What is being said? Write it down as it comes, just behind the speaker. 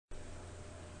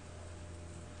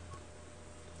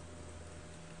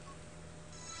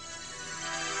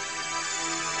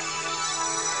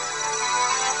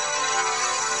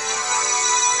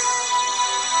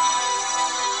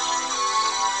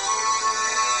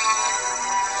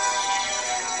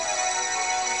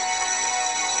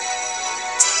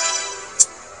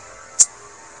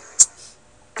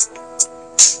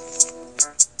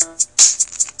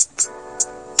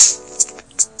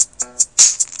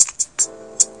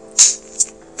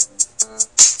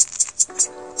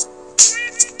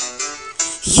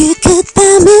You could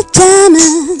buy me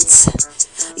diamonds,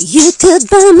 you could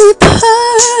buy me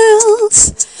pearls,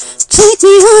 take me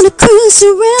on a cruise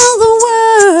around the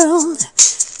world.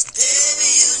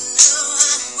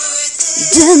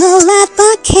 Dinner light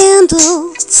my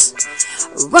candles,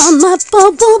 run my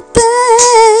bubble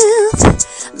bath,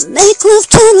 make love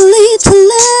tenderly to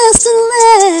last and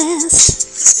last.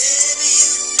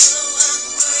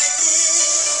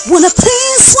 Wanna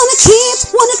please, wanna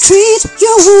keep, wanna treat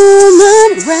your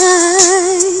woman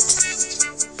right.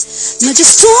 Not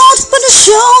just don't, but to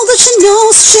show that she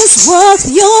knows she's worth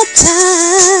your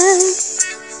time.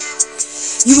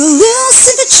 You will lose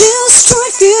if you choose to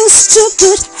refuse to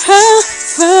put her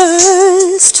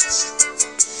first.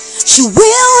 She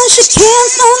will and she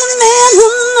can't find a man who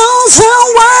knows her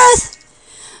worth.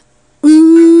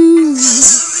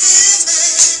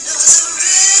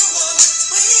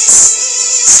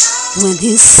 When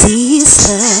he sees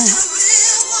her,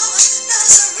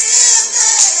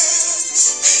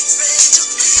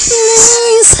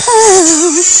 please her.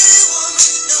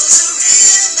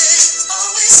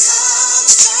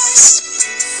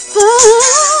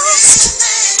 First,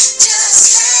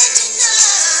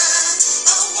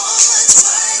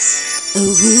 a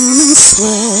woman's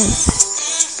worth.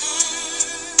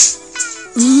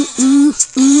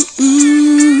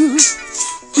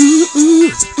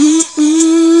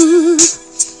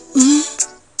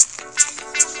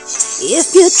 If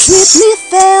you treat me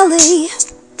fairly,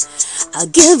 I'll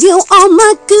give you all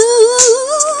my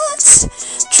goods.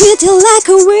 Treat you like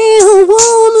a real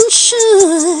woman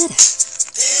should.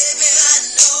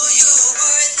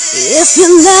 If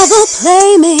you never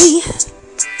play me,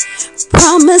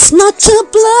 promise not to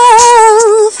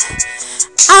bluff.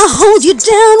 I'll hold you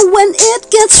down when it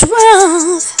gets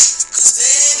rough.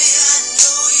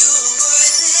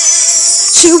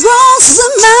 She rolls the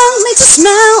mouth, makes a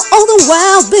smile, all the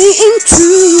while being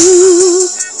true.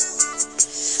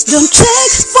 Don't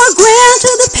take for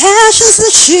granted the passions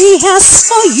that she has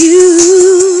for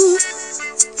you.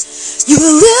 You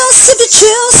will lose if you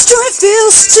choose to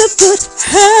refuse to put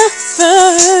her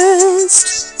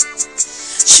first.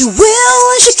 She will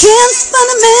and she can't find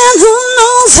a man who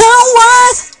knows her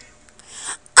worth.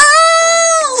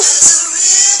 Oh!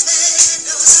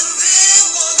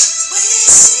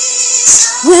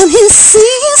 When he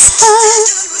sees her,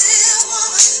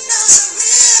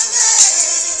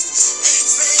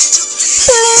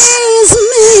 please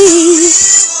me.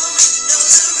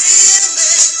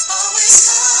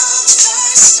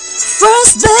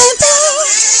 First, baby,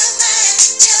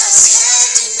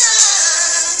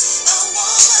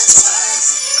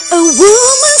 a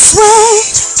woman's worth.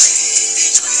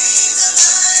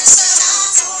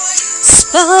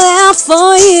 Spell it out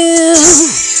for you.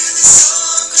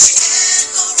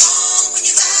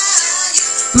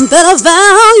 Better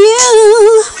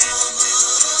value.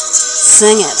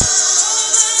 Sing it.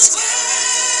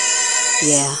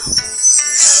 Yeah.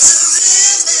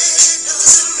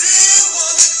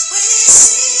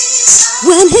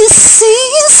 When he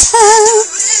sees her,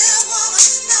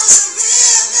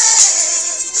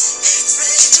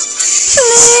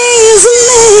 please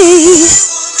me.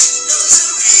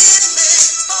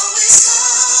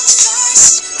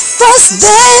 First,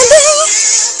 baby,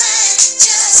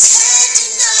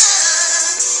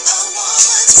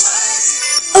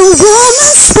 a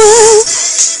woman's worth.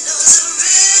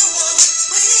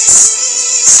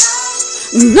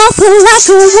 Nothing like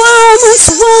a woman's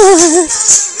worth.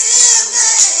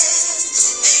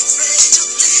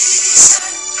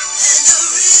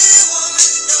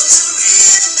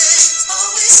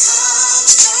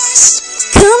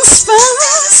 Comes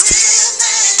first.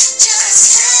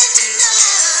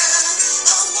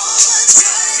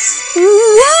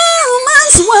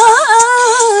 Woman's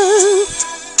worth.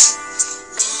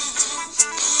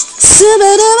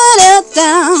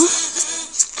 Down.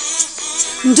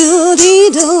 Doody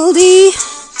doody.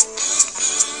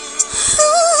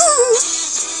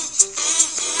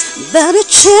 Better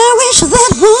cherish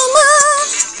that woman.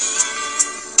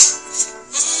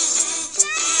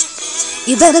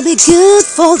 You better be good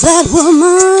for that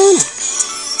woman.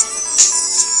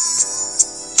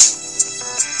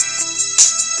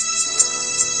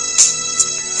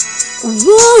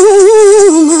 Woman.